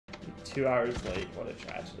2 hours late. What a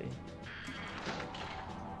tragedy.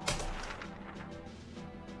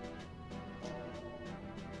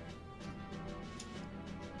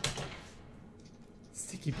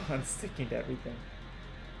 Sticky bun sticking to everything.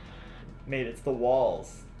 Mate, it's the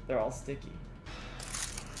walls. They're all sticky.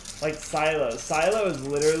 Like Silo. Silo is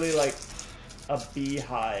literally like a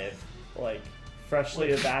beehive. Like, freshly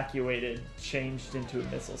evacuated, changed into a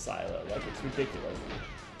missile silo. Like, it's ridiculous.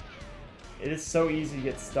 It is so easy to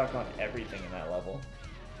get stuck on everything in that level.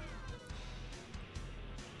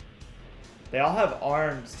 They all have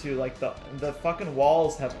arms too, like the fucking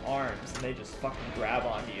walls have arms and they just fucking grab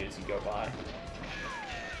onto you as you go by.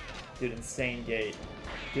 Dude, insane gate.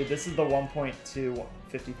 Dude, this is the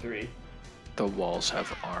 1.253. The walls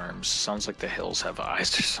have arms. Sounds like the hills have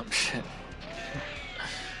eyes or some shit.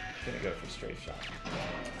 Gonna go for straight shot.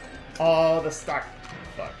 Oh, the start.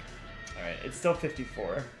 Fuck. Alright, it's still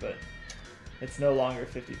 54, but it's no longer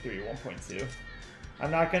 53, 1.2.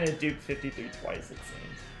 I'm not gonna dupe 53 twice, it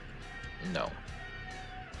seems. No.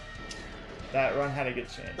 That run had a good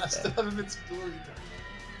chance. That's the invincibility.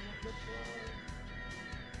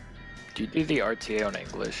 Do you do the RTA on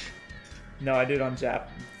English? No, I do it on Jap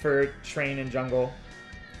for train and jungle.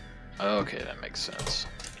 Okay, that makes sense.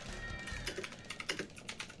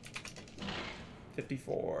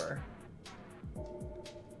 54.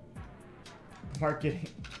 Marketing.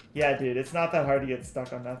 Yeah, dude, it's not that hard to get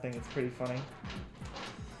stuck on nothing. It's pretty funny.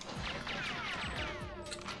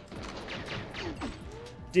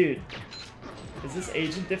 Dude, is this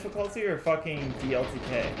agent difficulty or fucking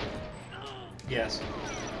DLTK? Yes.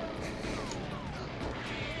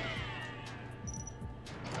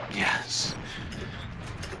 Yes.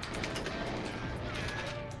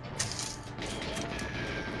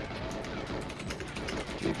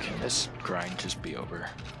 Dude, can this grind just be over?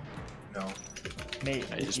 No. Mate,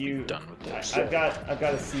 Can I if just you, be done with this? I've got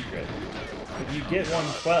a secret. If you get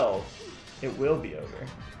 112, it will be over.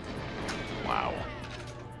 Wow.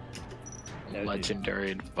 No,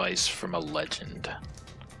 Legendary advice from a legend.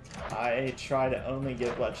 I try to only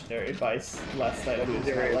give legendary advice lest I lose my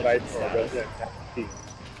Legendary legend advice for status. Resident Evil.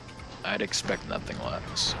 I'd expect nothing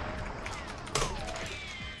less.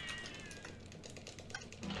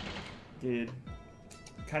 Dude,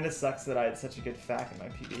 kind of sucks that I had such a good FAQ in my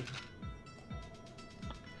PB.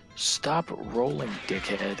 Stop rolling,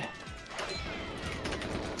 dickhead.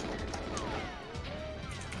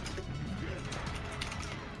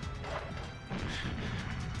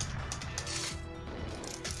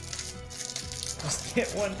 Just get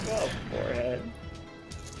 112, forehead.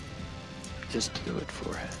 Just do it,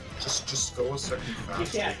 forehead. Just go a second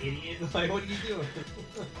faster. Yeah, idiot. Like, what are you doing?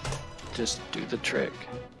 Just do the trick.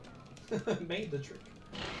 Made the trick.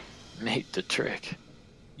 Make the trick.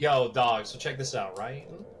 Yo, dog, so check this out, right?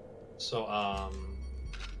 So, I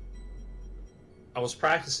was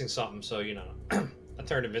practicing something, so, you know, I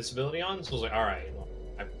turned invincibility on, so I was like, alright, well,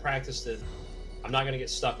 I practiced it. I'm not gonna get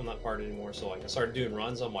stuck on that part anymore, so, like, I started doing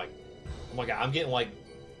runs, I'm like, oh my god, I'm getting, like,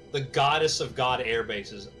 the goddess of god air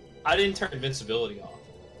bases. I didn't turn invincibility off.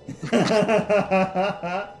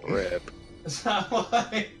 Rip. So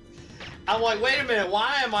I'm like, wait a minute,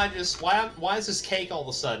 why is this cake all of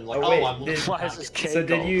a sudden? Like, Oh, wait, I'm Why is this cake? So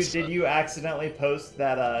did all of a you sudden? accidentally post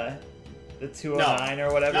that the 209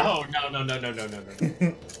 or whatever? No.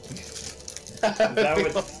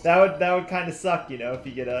 that would kind of suck, you know, if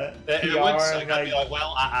you get a PR It would suck. and I'd be like,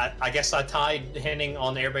 well, I guess I tied Henning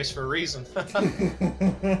on the airbase for a reason.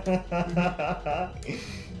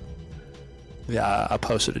 Yeah, I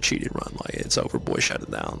posted a cheated run. Like, it's over, boy, shut it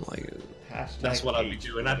down. Like, That's what I'd be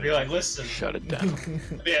doing. I'd be like, listen, Shut it down.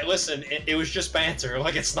 yeah, listen, it was just banter.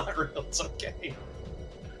 Like, it's not real. It's okay.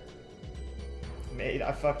 Mate,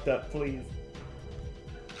 I fucked up, please.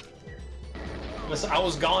 Listen, I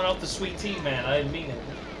was gone off the sweet tea, man. I didn't mean it.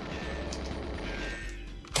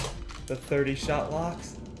 The 30 shot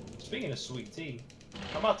locks. Speaking of sweet tea,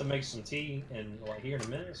 I'm about to make some tea, and like here in a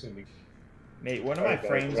minute, it's gonna be. Mate, when are my Right,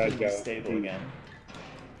 frames right, gonna be go. stable again?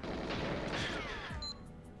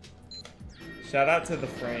 Shout out to the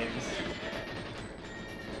frames.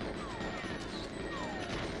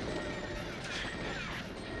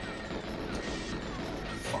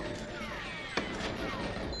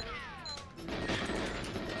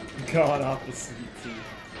 Going off the sweet tea.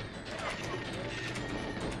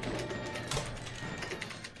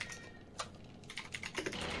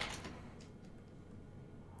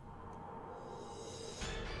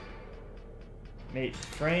 Mate,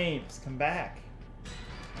 frames, come back.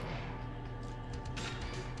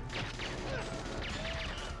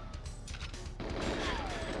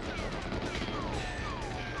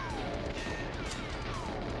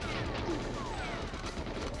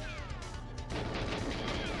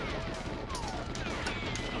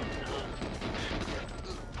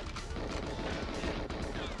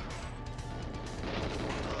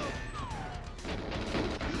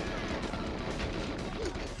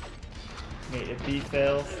 Mate, if B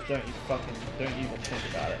fails, don't you even think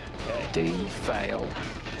about it, okay? D fail.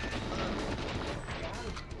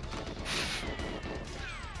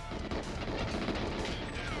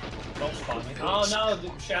 Don't spawn me. Oh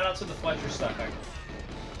no! Shout out to the Fletcher stuff.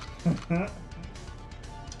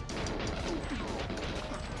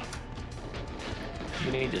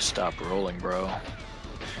 You need to stop rolling, bro.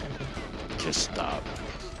 Just stop.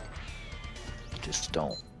 Just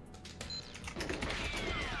don't.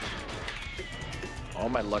 All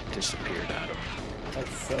my luck disappeared out of me.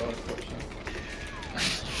 That's so unfortunate.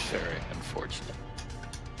 Very unfortunate.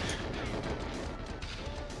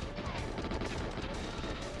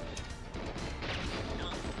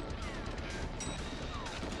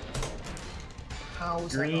 How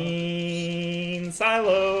is Green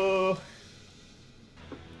silo.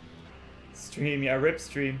 Stream, yeah, rip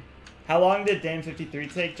stream. How long did Dame 53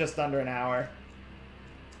 take? Just under an hour.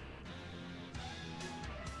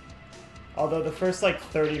 Although the first like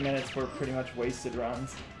 30 minutes were pretty much wasted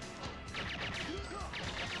runs.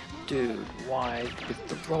 Dude, why with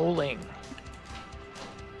the rolling?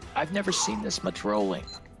 I've never seen this much rolling.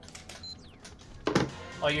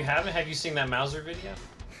 Oh, you haven't? Have you seen that Mauser video?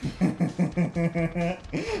 Not.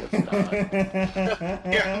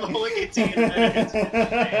 Here, I'm only 18 minutes.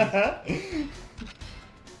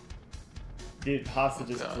 Dude,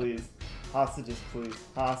 hostages, God. please. Hostages, please.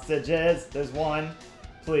 Hostages! There's one.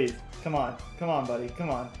 Please. Come on. Come on, buddy. Come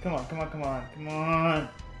on. Come on. Come on. Come on. Come on.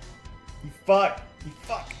 You fuck. You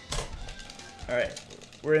fuck. Alright.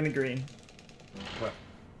 We're in the green. What?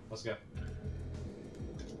 Let's go.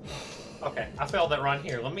 Okay, I failed that run.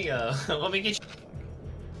 Here, let me let me get you.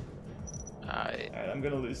 Alright, I'm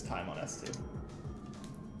gonna lose time on S2.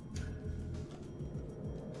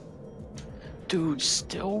 Dude,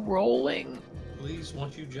 still rolling? Please,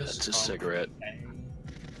 won't you just... That's a cigarette.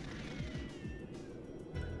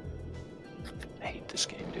 I hate this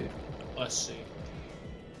game, dude. Let's see.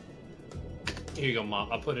 Here you go,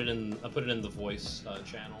 Mom. I put it in the voice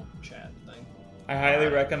channel chat thing. I highly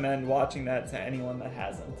recommend watching that to anyone that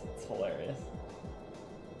hasn't. It's hilarious.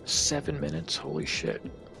 7 minutes? Holy shit.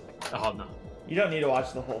 Oh no. You don't need to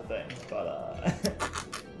watch the whole thing, but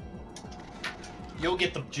You'll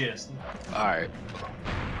get the gist. Alright.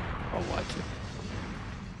 I'll watch it.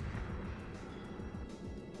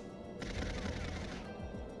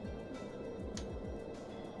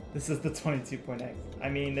 this is the 22.x. I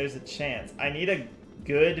mean, there's a chance. I need a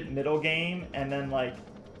good middle game, and then like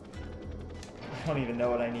I don't even know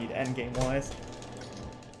what I need end game wise.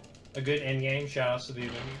 A good end game. Shout outs to the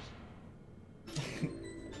Avengers.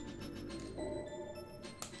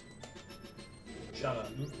 Shut up.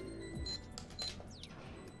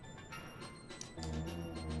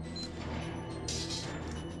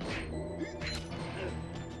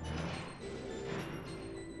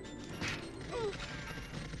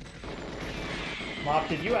 Mop,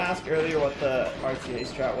 did you ask earlier what the RTA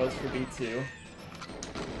strat was for B2?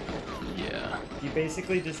 Yeah. You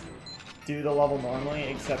basically just do the level normally,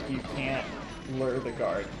 except you can't lure the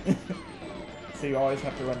guard. So you always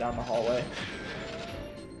have to run down the hallway.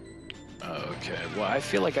 Okay, well, I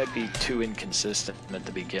feel like I'd be too inconsistent at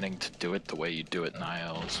the beginning to do it the way you do it in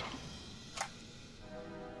ILs.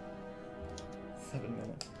 7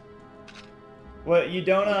 minutes. Well, you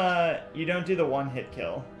don't do the one hit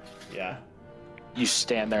kill. Yeah. You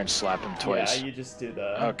stand there and slap him twice. Yeah, you just do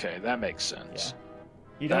the. Okay, that makes sense. Yeah.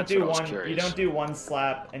 You don't That's do what I was one. You curious. don't do one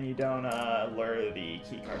slap, and you don't lure the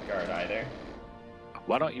keycard guard either,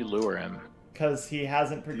 Why don't you lure him? because he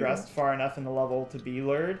hasn't progressed far enough in the level to be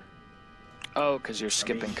lured. Oh, because you're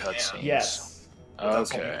skipping yeah. cutscenes. Yes. But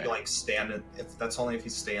that's only Okay. if you like stand in, that's only if you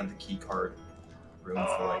stay in the key card room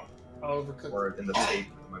for like, Overcooked. or in the tape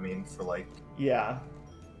room, I mean, for like Yeah.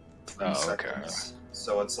 3 Oh, okay. seconds.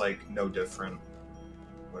 So it's like no different,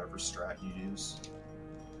 whatever strat you use.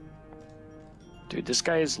 Dude, this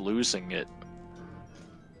guy is losing it.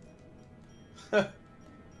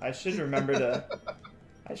 I should remember to.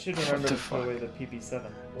 I should remember the to put fuck? away the PP7.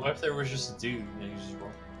 What if there was just a dude and he just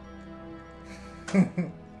rolled?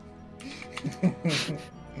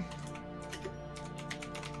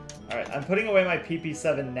 Alright, I'm putting away my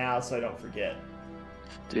PP7 now so I don't forget.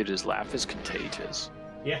 Dude, his laugh is contagious.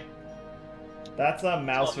 Yeah. That's a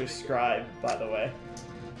Mouser Scribe, by the way.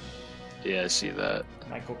 Yeah, I see that.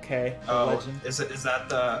 Michael K, the Oh, legend. is that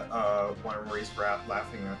the one where he's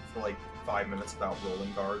laughing for like 5 minutes about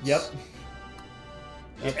rolling guards? Yep.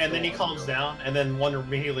 And then he calms down, and then one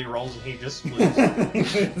immediately rolls, and he just loses.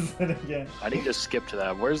 Loses it again. I need to skip to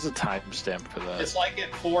that. Where's the timestamp for that? It's like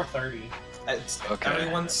at 4:30. It's, Okay.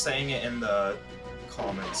 Everyone's saying it in the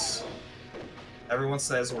comments. Everyone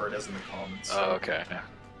says where it is in the comments. Oh, okay.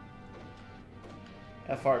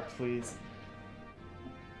 FR, please.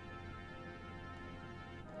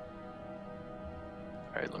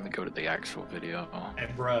 Alright, let me go to the actual video. Hey,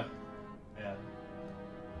 bruh. Yeah.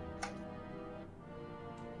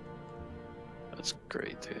 That's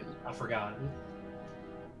great, dude. I forgot.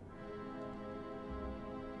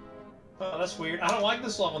 Oh, that's weird. I don't like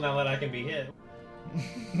this level now that I can be hit.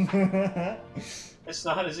 It's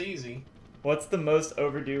not as easy. What's the most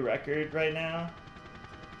overdue record right now?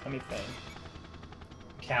 Let me think.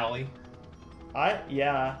 Cali.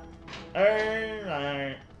 Yeah.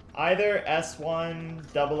 Either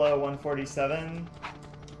S1 00147,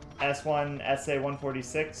 S1 SA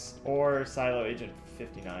 146, or Silo Agent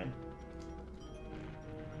 59.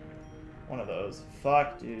 One of those.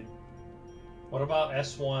 Fuck, dude. What about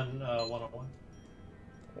S1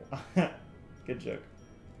 101? Good joke.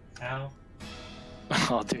 Ow.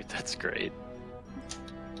 Oh, dude, that's great.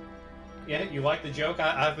 Yeah, you like the joke?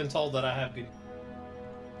 I've been told that I have good.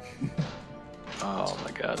 Oh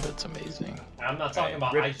my god, that's amazing. I'm not talking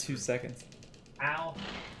about Rip ice. 2 seconds. Ow.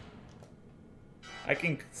 I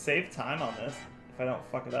can save time on this if I don't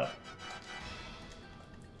fuck it up.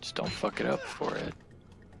 Just don't fuck it up for it.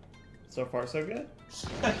 So far, so good.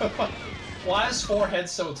 Why is forehead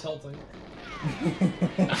so tilting?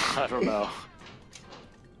 I don't know.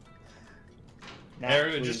 Now,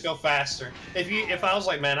 Would just go faster. If I was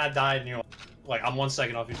like, man, I died, and you're like, I'm 1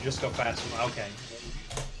 second off, you just go faster. Okay.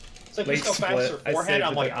 It's like, Late just go split. faster. I Forehead, saved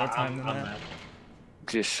I'm it like, at more time than I'm that. mad.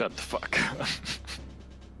 Just shut the fuck up.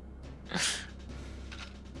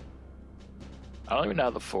 I don't even know how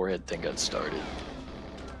the forehead thing got started.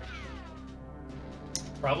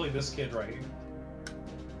 Probably this kid right here.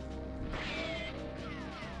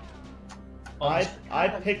 I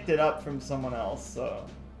picked it up from someone else, so.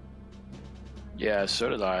 Yeah, so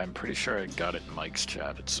did I. I'm pretty sure I got it in Mike's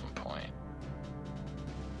chat at some point.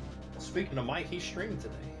 Speaking of Mike, he streamed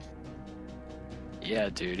today. Yeah,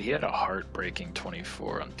 dude, he had a heartbreaking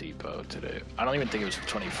 24 on Depot today. I don't even think it was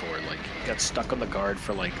 24. Like, he got stuck on the guard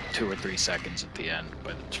for like 2 or 3 seconds at the end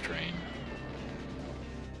by the train.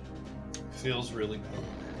 Feels really bad.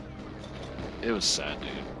 It was sad,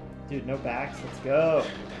 dude. Dude, no backs. Let's go.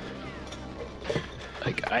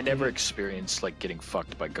 Like, I never experienced like getting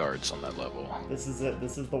fucked by guards on that level. This is it.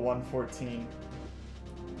 This is the 114.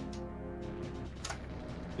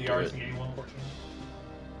 The Good. RTA 114.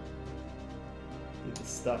 Dude, it's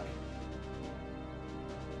stuck.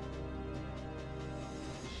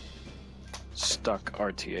 Stuck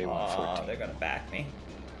RTA Oh, 114. they're gonna back me.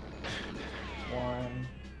 One.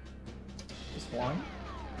 Just one?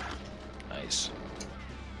 Nice.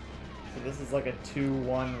 So this is like a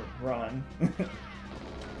 2-1 run.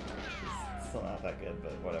 It's still not that good,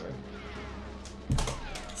 but whatever.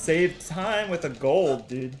 Saved time with a gold,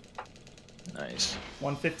 dude. Nice.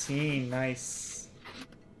 115, nice.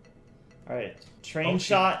 Alright, train Oh,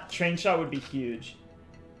 shot would be huge.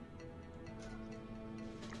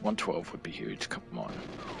 112 would be huge. Come on.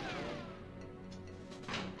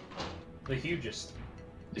 The hugest.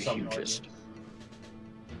 The Some hugest. argue.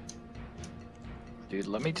 Dude,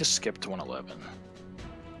 let me just skip to 111.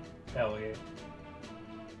 Hell yeah.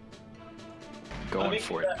 I'm going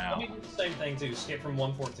for it now. Let me do the same thing too. Skip from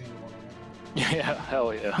 114 to 111. Yeah,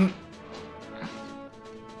 hell yeah.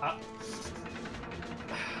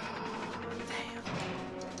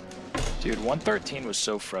 Dude, 113 was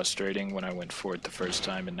so frustrating when I went for it the first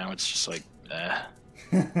time, and now it's just like, eh.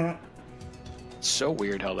 It's so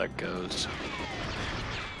weird how that goes.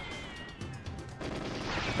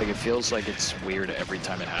 Like, it feels like it's weird every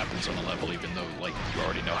time it happens on a level, even though, like, you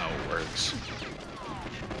already know how it works.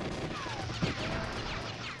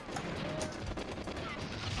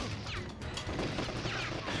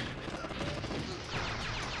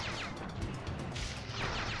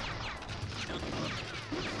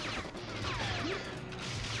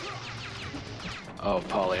 Oh,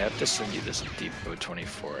 Polly, I have to send you this Depot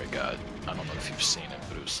 24 I got. I don't know if you've seen it,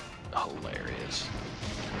 but it was hilarious.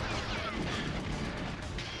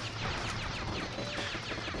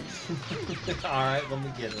 Alright, let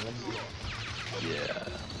me get it. Yeah,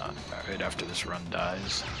 right after this run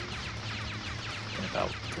dies. In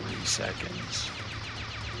about 3 seconds.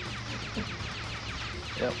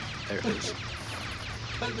 Yep, there it is.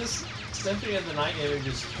 But this Symphony of the Night image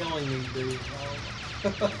is killing me, dude.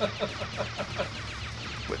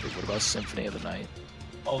 Wait, what about Symphony of the Night?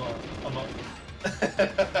 Hold on, I'm up.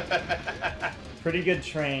 Pretty good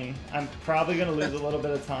train. I'm probably gonna lose a little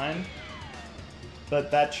bit of time, but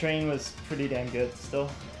that train was pretty damn good still.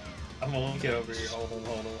 I'm gonna get over here. Hold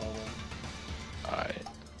on. Alright.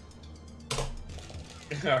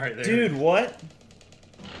 Alright, there. Dude, what?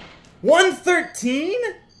 113?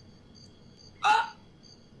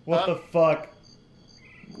 What the fuck?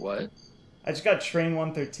 What? I just got train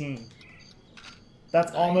 113.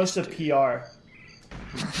 That's Nice, almost a dude. PR.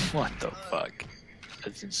 What the fuck?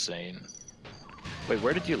 That's insane. Wait,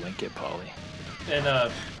 where did you link it, Polly?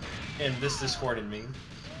 And in this Discord and me.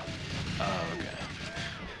 Oh, okay.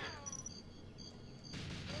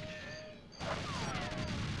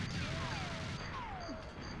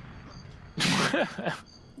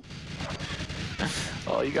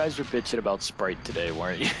 Oh, you guys were bitching about Sprite today,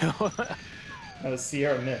 weren't you? That was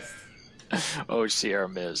Sierra Mist. Oh, Sierra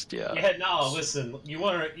missed, yeah. Yeah, no, listen. You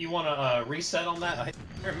wanna reset on that?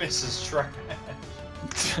 Your miss is trash.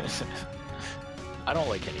 I don't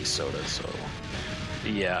like any soda, so...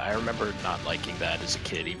 Yeah, I remember not liking that as a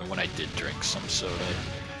kid, even when I did drink some soda.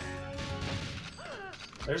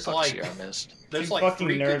 There's Fuck like Sierra Mist. there's I'm like fucking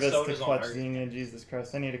 3 good nervous to sodas on clutch Earth. Xenia. Jesus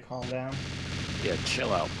Christ, I need to calm down. Yeah,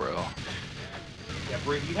 chill out, bro. Yeah,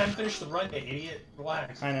 bro, you haven't finished the run, you idiot.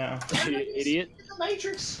 Relax. I know. Idiot. The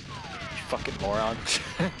Matrix. You fucking moron.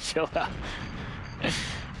 Chill out.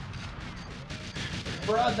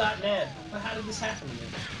 Bruh.net. How did this happen to me?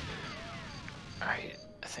 Alright,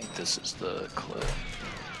 I think this is the clip.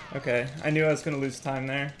 Okay, I knew I was gonna lose time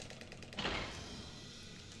there.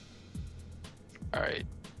 Alright,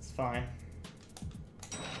 It's fine.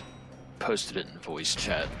 posted it in voice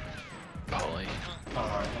chat, Polly.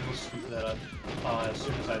 Alright, I'm gonna scoop that up as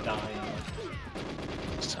soon as I die.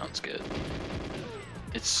 Sounds good.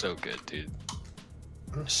 It's so good, dude.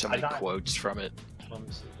 There's so I many died. quotes from it. Let me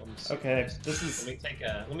see. Okay, this is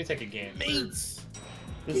Let me take a game. Mates!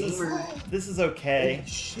 this is okay. Holy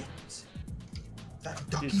shit. That Dude,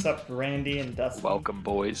 ducky. sup, Randy and Dustin. Welcome,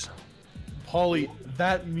 boys. Polly,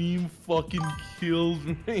 that meme fucking killed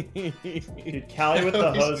me. Dude, Callie with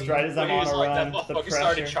the host right as I'm He on was a like, run. That The motherfucker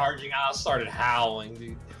started pressure. charging. I started howling,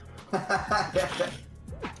 dude.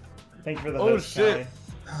 Thank you for the Oh, host, shit.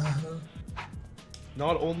 Callie.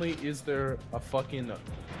 Not only is there a fucking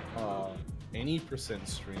any percent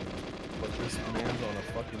stream, but this man's on a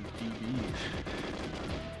fucking PB.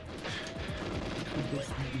 Could this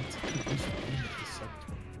be the sub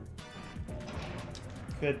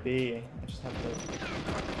 23? Could be. I just have to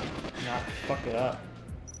not fuck it up.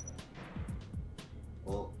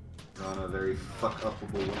 Well, you're on a very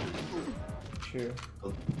fuck-upable one. True.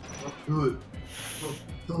 Don't do it.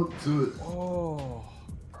 Don't do it. Oh.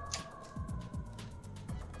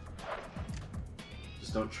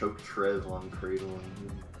 Just don't choke Trev on Cradle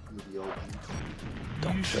and you'll be all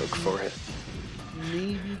Don't choke for it.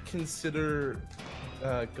 Maybe consider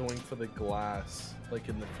going for the glass, like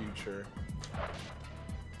in the future.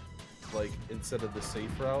 Like, instead of the safe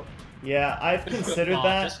route. Yeah, I've considered Aw,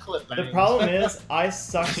 that. this clip The bangs. problem is, I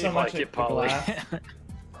suck so You much like at it, the Polly? glass.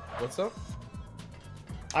 What's up?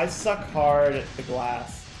 I suck hard at the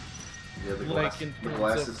glass. Yeah, the Like, glass, in the terms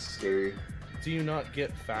glass of- is scary. Do you not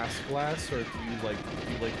get fast glass, or do you go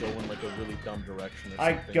in like a really dumb direction? Or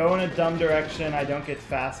I something? go in a dumb direction, I don't get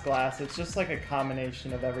fast glass. It's just like a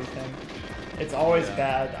combination of everything. It's always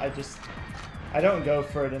Yeah. bad. I don't go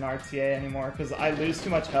for it in RTA anymore because I lose too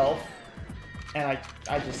much health, and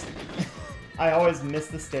I just I always miss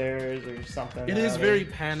the stairs or something. It or is other. very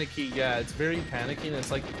panicky, yeah. It's very panicky, and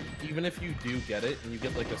it's like even if you do get it and you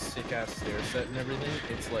get like a sick ass stair set and everything,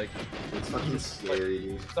 it's like It's fucking scary,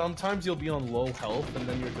 dude. sometimes you'll be on low health and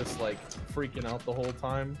then you're just like freaking out the whole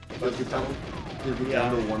time. You'll get down, you'll get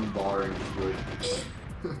down to one bar and just be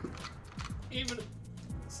like, Even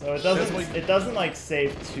So it That's doesn't like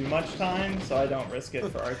save too much time, so I don't risk it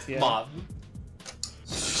for RTA. Mom,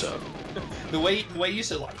 So, the way you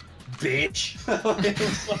said like, bitch.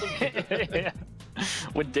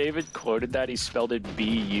 when David quoted that, he spelled it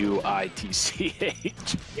B-U-I-T-C-H.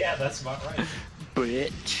 Yeah, that's about right.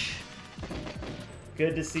 Bitch.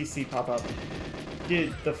 Good to see C pop up.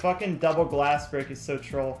 Dude, the fucking double glass break is so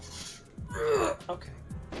troll. Okay.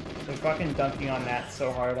 I'm fucking dunking on that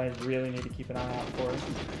so hard, I really need to keep an eye out for it.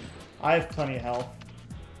 I have plenty of health.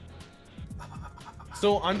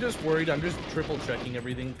 So I'm just worried. I'm just triple checking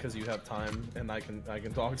everything because you have time, and I can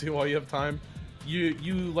talk to you while you have time. You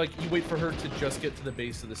wait for her to just get to the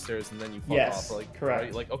base of the stairs, and then you fuck Yes, off. Like, correct.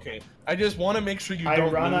 Right? Like, okay. I just want to make sure you I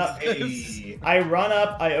don't run lose up. this. Hey. I run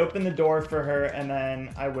up, I open the door for her, and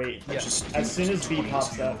then I wait. Yeah. As soon as B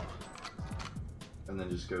pops up. and then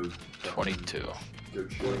just go 22. Go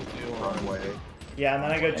chill. Run away. Yeah, and then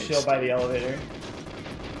I go Nice, chill by the dude. elevator.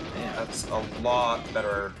 That's a lot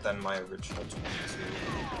better than my original 22.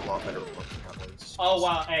 A lot better looking at least. Oh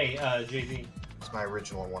wow, hey, JD. My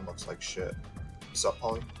original one looks like shit. What's up,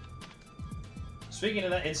 Polly? Speaking of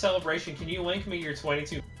that, in celebration, can you link me your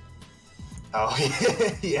 22?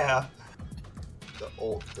 Oh yeah. The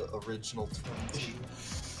original 22.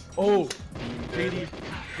 Oh, Katie,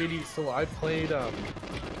 so I played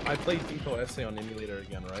Depot Essay on emulator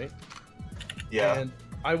again, right? Yeah. And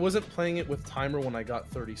I wasn't playing it with timer when I got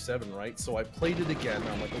 37, right? So I played it again.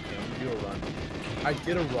 I'm like, okay, I'm gonna do a run. I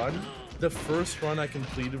did a run. The first run I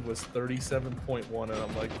completed was 37.1, and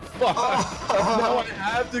I'm like, fuck! Now I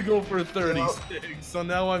have to go for 36. So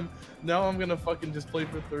now I'm gonna fucking just play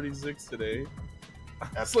for 36 today.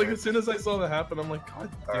 It's like as soon as I saw that happen, I'm like, God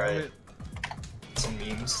damn it! Some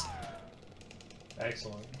memes.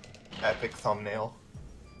 Excellent. Epic thumbnail.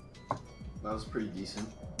 That was pretty decent.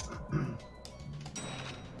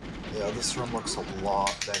 Yeah, this room looks a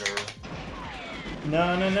lot better.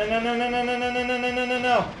 No. No.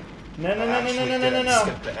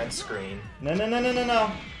 Skip the end screen. No.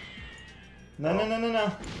 Not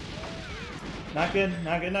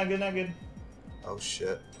good. Oh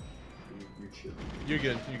shit. You're chill. You're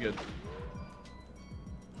good.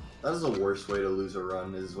 That is the worst way to lose a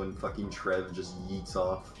run, is when fucking Trev just yeets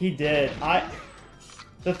off. He did.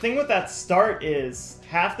 The thing with that start is,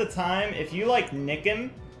 half the time, if you, like, nick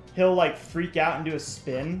him, he'll, like, freak out and do a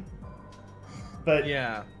spin. But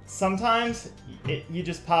yeah, sometimes you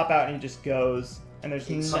just pop out and he just goes, and there's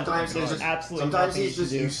Sometimes he's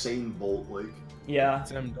just Usain Bolt, like. Yeah.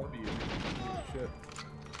 it's MW. Shit.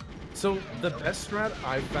 So the best strat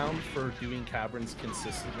I found for doing caverns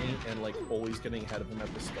consistently and like always getting ahead of him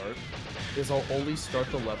at the start is I'll always start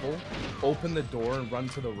the level, open the door and run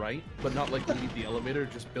to the right, but not like leave the elevator,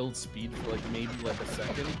 just build speed for like maybe like a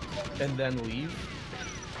second, and then leave.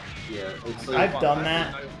 Yeah, it's like, I've done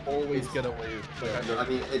that. I always get away with it. I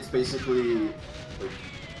mean, it's basically like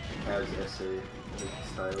as essay like,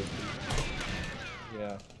 style.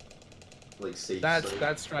 Yeah. Like safe.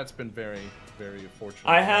 That strat's been very, very fortunate.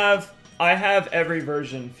 I have every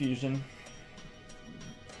version, Fusion.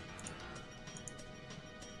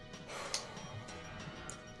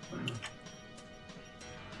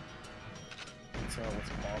 So what's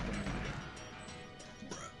poppin'?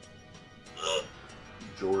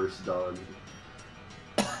 Joris dog.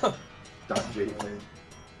 .jplan.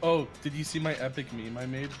 Oh, did you see my epic meme I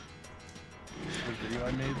made? The video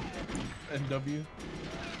I made? NW?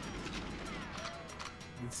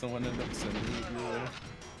 Did someone end up sending it your way?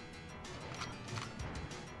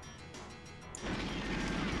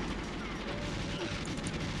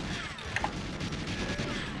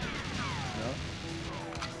 No?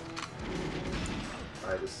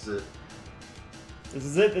 Alright, this is it. This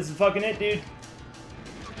is it. This is fucking it, dude.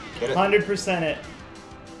 Get it? 100% it.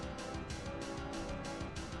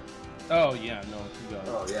 Oh yeah, no, you got it.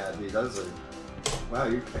 Oh yeah, dude, that was like, wow,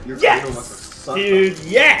 your Yes! video must have sucked. Dude,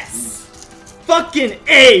 yes! Fucking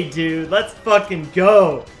A, dude. Let's fucking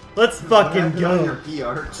go. Let's fucking Your go.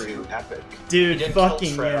 PR Too crew. epic. Dude, You didn't kill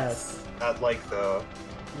fucking Trev yes. At like the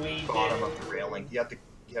We bottom did. of the railing. You had to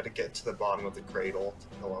get to the bottom of the cradle to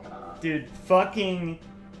kill him. Dude, fucking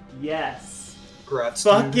yes. Congrats.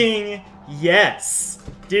 Fucking yes.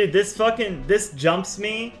 Dude, this jumps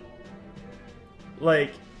me.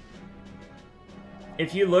 Like,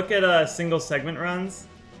 if you look at single segment runs,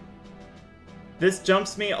 this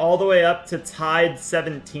jumps me all the way up to tied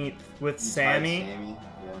 17th with Sammy. Yeah.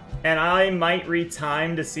 And I might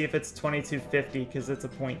retime to see if it's 2250 because it's a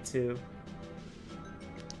 0.2.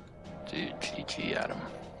 Dude, GG Adam.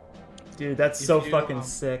 Dude, that's If so you, fucking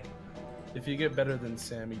sick. If you get better than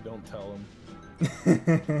Sammy, don't tell him.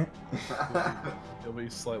 He'll be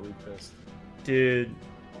slightly pissed. Dude,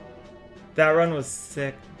 that run was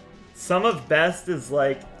sick. Some of best is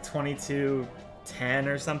like 2210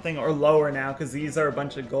 or something, or lower now, because these are a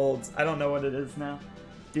bunch of golds. I don't know what it is now.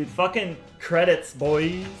 Dude, fucking credits,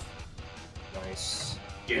 boys. Nice.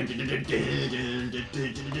 I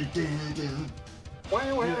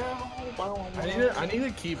need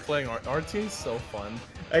to keep playing RTA is so fun.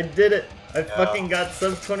 I did it. I fucking got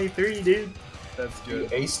sub 23, dude. That's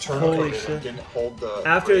good. Ace Holy turned shit. and didn't hold the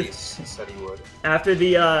After- race he said he would. After the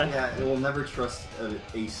Yeah, it will never trust an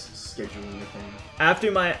ace scheduling thing.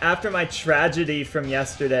 after my tragedy from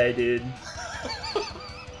yesterday, dude.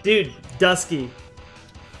 Dude, Dusky,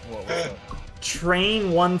 Whoa, what's up?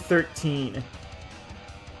 train 113.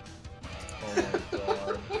 Oh my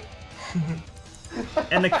god.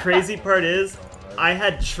 And the crazy part is, I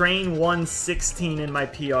had train 116 in my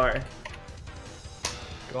PR.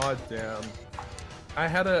 God damn. I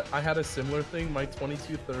had a similar thing. My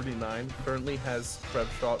 2239 currently has Trev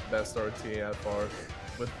Shot best RTA at bar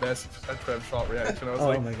with best Trev Shot reaction. I was Oh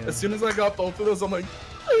like, my God. as soon as I got both of those, I'm like,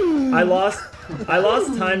 I lost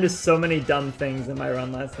time to so many dumb things in my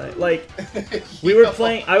run last night. Like, we were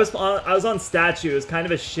playing. I was on statue. It was kind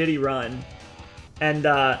of a shitty run, and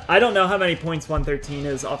I don't know how many points 113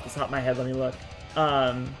 is off the top of my head. Let me look.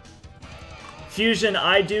 Fusion,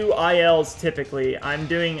 I do ILs typically. I'm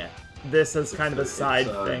doing this as kind of a side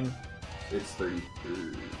thing. It's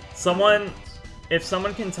 33. If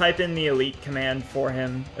someone can type in the elite command for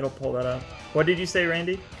him, it'll pull that up. What did you say,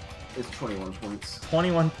 Randy? It's 21 points.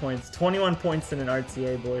 21 points. 21 points in an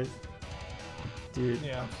RTA, boys. Dude.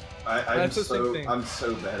 Yeah. I'm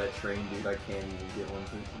so bad at train, dude. I can't even get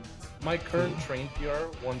 150. My current train PR,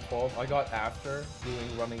 112. I got after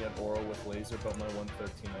running at Oro with laser, but my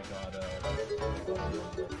 113 I got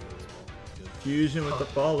Fusion with the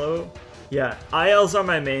follow. Yeah, ILs are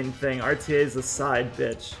my main thing. RTA is a side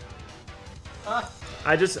bitch.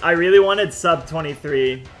 I really wanted sub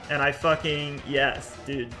 23, and I fucking, yes,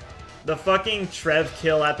 dude. The fucking Trev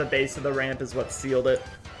kill at the base of the ramp is what sealed it.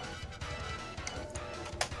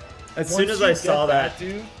 As soon as I saw that,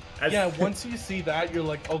 dude. Once you see that, you're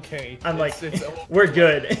like, okay. I'm like, we're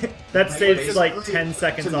good. That saves like 10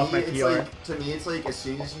 seconds off my PR. To me, it's like, as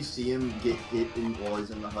soon as you see him get hit while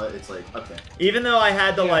he's in the hut, it's like, okay. Even though I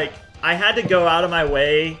had to I had to go out of my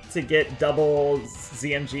way to get double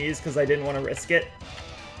ZMGs because I didn't want to risk it.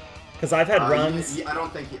 Because I've had runs. I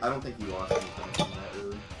don't think you lost anything from that,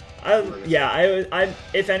 really. I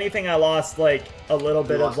if anything, I lost like a little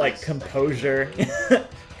bit of like composure.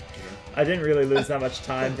 I didn't really lose that much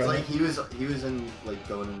time from it. He was in like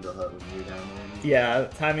going into the hut when you were down there. Yeah,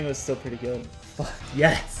 timing was still pretty good. Fuck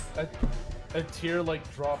yes. A tear like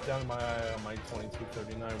dropped down my eye on my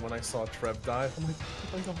 2239 when I saw Trev die. I'm like,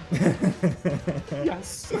 oh my god.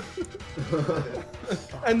 Yes.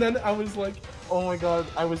 And then I was like, oh my god,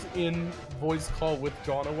 I was in voice call with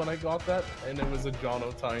Jono when I got that, and it was a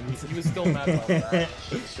Jono time. He was still mad about that.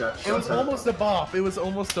 It was almost a bop.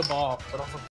 But I was like,